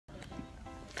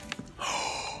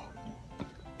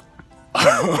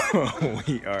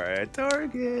We are at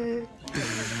Target.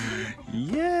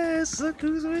 Yes, look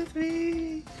who's with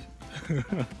me.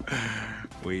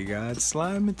 We got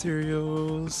slime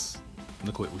materials.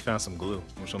 Look what we found, some glue.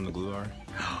 Wanna show them the glue are?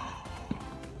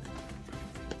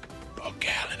 A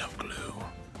gallon of glue.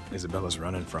 Isabella's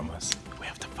running from us. We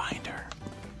have to find her.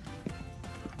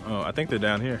 Oh, I think they're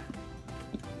down here.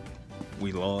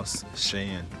 We lost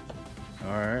Shan.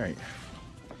 All right.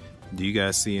 Do you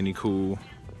guys see any cool?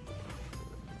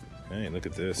 Hey, look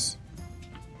at this.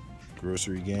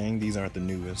 Grocery gang. These aren't the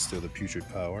newest, still the Putrid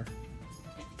Power.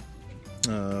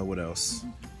 What else?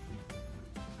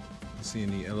 See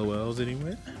any LOLs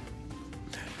anywhere?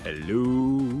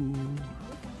 Hello.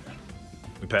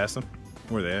 We passed them?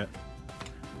 Where they at?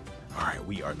 Alright,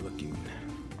 we are looking.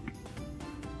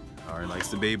 Alright, likes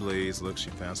the Beyblades. Look,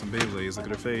 she found some Beyblades. Look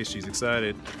at her face. She's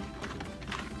excited.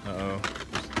 Uh-oh.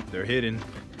 They're hidden.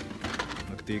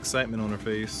 Look at the excitement on her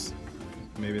face.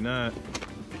 Maybe not.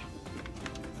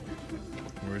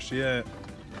 Where's she at?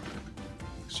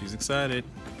 She's excited.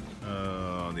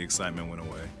 Oh, the excitement went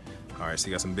away. Alright, so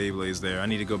you got some Beyblades there. I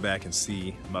need to go back and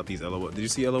see about these LOLs. Did you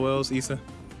see LOLs, Issa?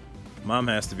 Mom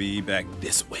has to be back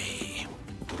this way.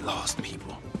 We lost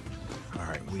people.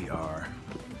 Alright, we are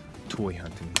toy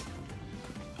hunting.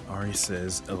 Ari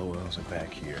says LOLs are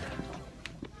back here.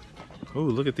 Oh,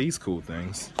 look at these cool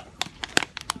things.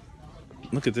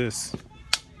 Look at this.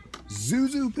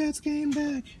 Zuzu Pets came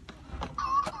back.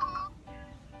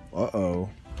 Uh-oh.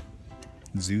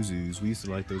 Zuzus. We used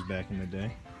to like those back in the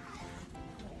day.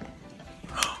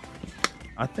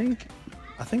 I think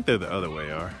they're the other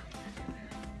way, are.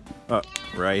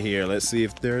 Right here. Let's see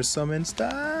if there's some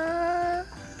inside.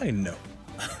 No.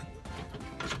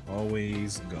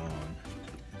 Always gone.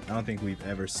 I don't think we've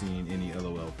ever seen any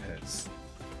LOL pets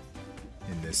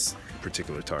in this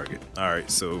particular Target. Alright,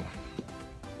 so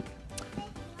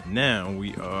now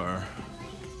we are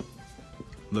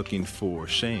looking for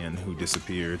Shan, who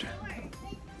disappeared.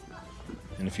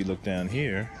 And if you look down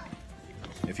here,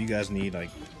 if you guys need like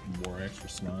more extra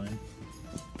slime,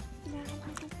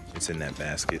 it's in that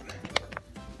basket.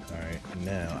 Alright,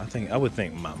 now I would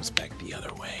think Mom's back the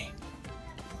other way.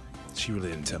 She really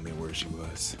didn't tell me where she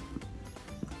was.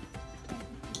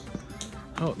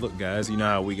 Oh, look guys, you know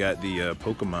how we got the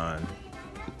Pokemon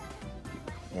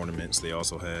ornaments they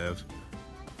also have?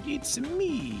 It's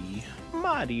me,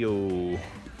 Mario. You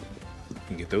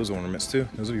can get those ornaments too.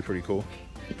 Those would be pretty cool.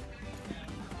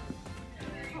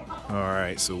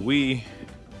 Alright, so we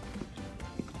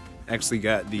actually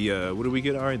got the, what did we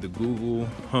get? Alright, the Google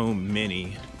Home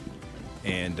Mini.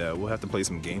 And we'll have to play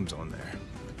some games on there.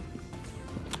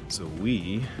 So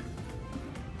we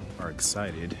are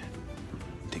excited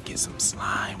to get some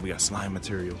slime. We got slime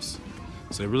materials.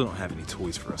 So they really don't have any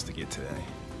toys for us to get today.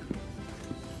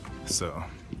 So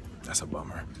that's a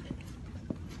bummer.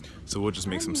 So we'll just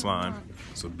make some slime.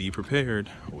 So be prepared.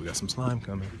 We got some slime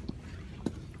coming.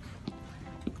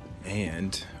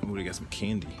 And we got some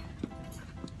candy.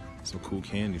 Some cool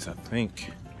candies. I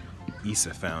think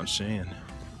Issa found Shan.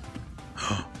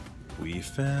 We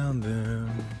found them.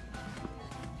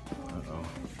 Uh-oh.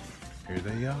 Here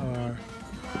they are.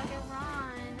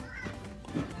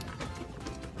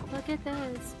 Look at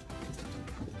this.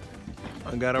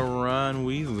 I got a Ron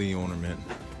Weasley ornament.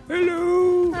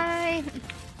 Hello! Hi!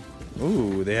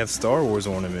 Ooh, they have Star Wars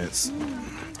ornaments.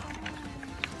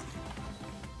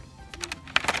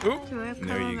 Ooh,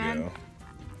 there you go. You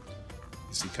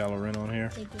see Kylo Ren on here?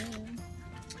 They do.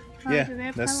 Yeah,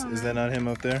 is that not him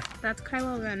up there? That's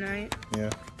Kylo Ren, right?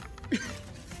 Yeah.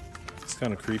 It's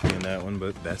kind of creepy in that one,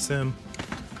 but that's him.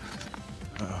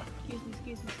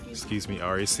 Excuse me,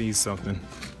 Ari sees something.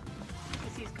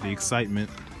 The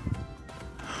excitement.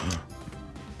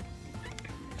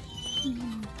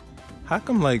 How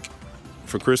come, like,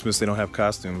 for Christmas they don't have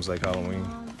costumes like Halloween?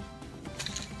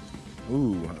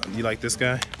 Ooh, you like this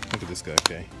guy? Look at this guy,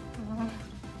 okay.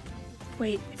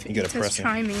 Wait, you gotta press him.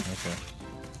 Try me. Okay.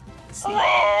 See. Look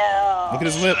at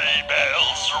his lip. Sleigh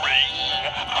bells ring.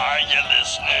 Are you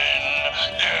listening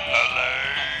in the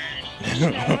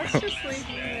lane? No, it's just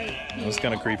sleeping. That was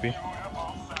kind of creepy.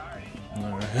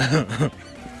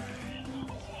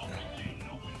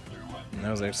 That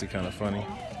was actually kind of funny.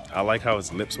 I like how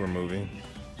his lips were moving.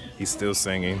 He's still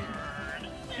singing.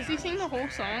 Does he sing the whole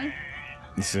song?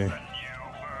 You see?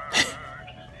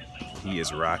 He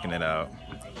is rocking it out.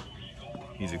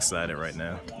 He's excited right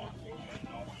now.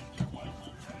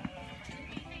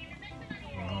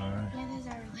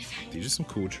 These are some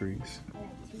cool trees.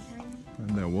 And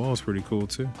that wall's pretty cool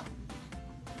too.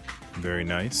 Very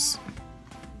nice.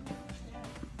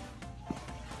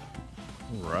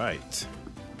 Right.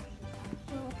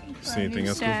 See anything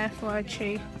else cool? Star for a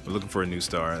tree. We're looking for a new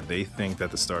star. They think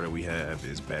that the star that we have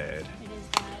is bad,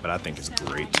 but I think it's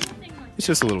great. It's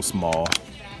just a little small.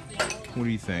 What do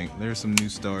you think? There's some new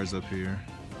stars up here.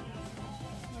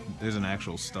 There's an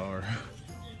actual star.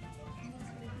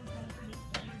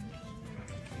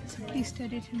 He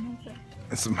started him over.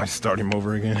 And somebody start him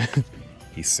over again.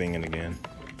 He's singing again.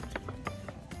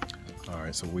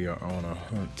 Alright, so we are on a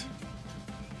hunt.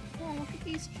 Oh, look at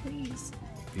these trees.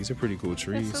 These are pretty cool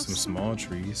trees. so Some small. small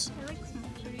trees. I like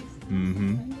small trees.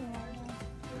 Mm-hmm.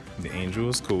 The angel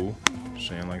is cool.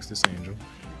 Shane likes this angel.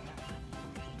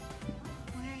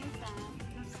 Where is that? I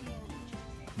don't see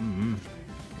it. Mm-hmm.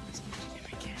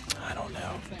 I don't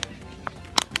know.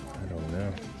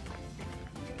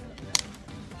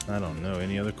 I don't know.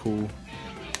 Any other cool?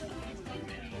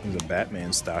 There's a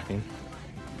Batman stocking.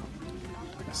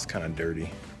 It's kind of dirty.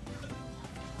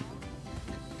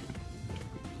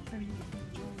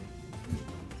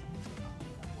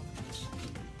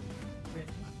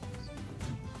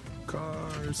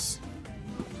 Cars.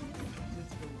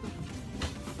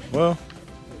 Well,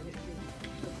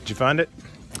 did you find it?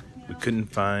 We couldn't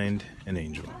find an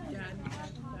angel.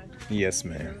 Yes,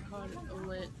 ma'am.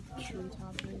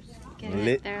 Get Lit.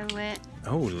 it? They're lit.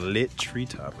 Oh, lit tree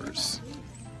toppers.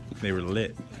 They were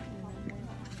lit.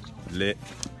 Lit.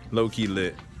 Low-key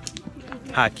lit.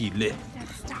 High-key lit.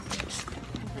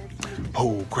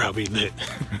 Oh, crowd lit.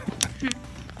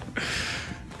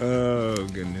 Oh,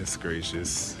 goodness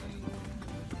gracious.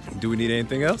 Do we need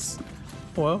anything else?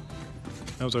 Well,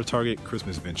 that was our Target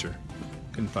Christmas venture.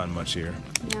 Couldn't find much here.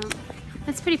 No.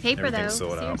 That's pretty paper, though. Everything's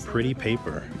sold out. Seriously. Pretty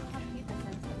paper.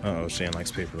 Uh-oh, Shane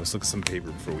likes paper. Let's look at some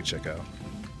paper before we check out.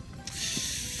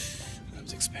 I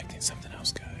was expecting something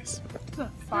else, guys. It's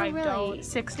a Oh, $5, really? $6.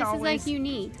 This is like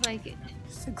unique. Like,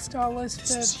 $6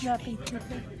 This is for wrapping paper.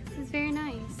 this is very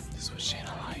nice. This is what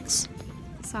Shanna likes.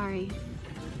 Sorry.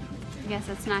 I guess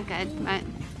that's not good, but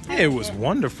It was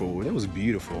wonderful. It was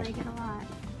beautiful. I like it a lot.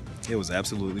 It was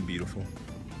absolutely beautiful.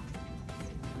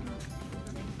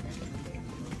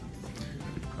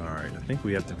 Alright, I think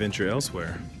we have to venture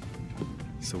elsewhere.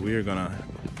 So we are gonna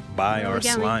buy Where are our we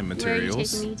going? slime Where are you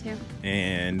materials taking me to?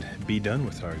 and be done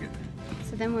with Target.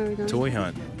 So then where are we going? Toy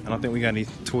hunt. I don't think we got any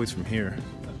toys from here.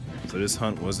 So this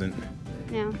hunt wasn't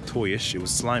No. toyish, it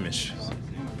was slimish.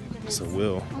 So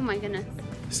we'll Oh my goodness.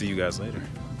 see you guys later.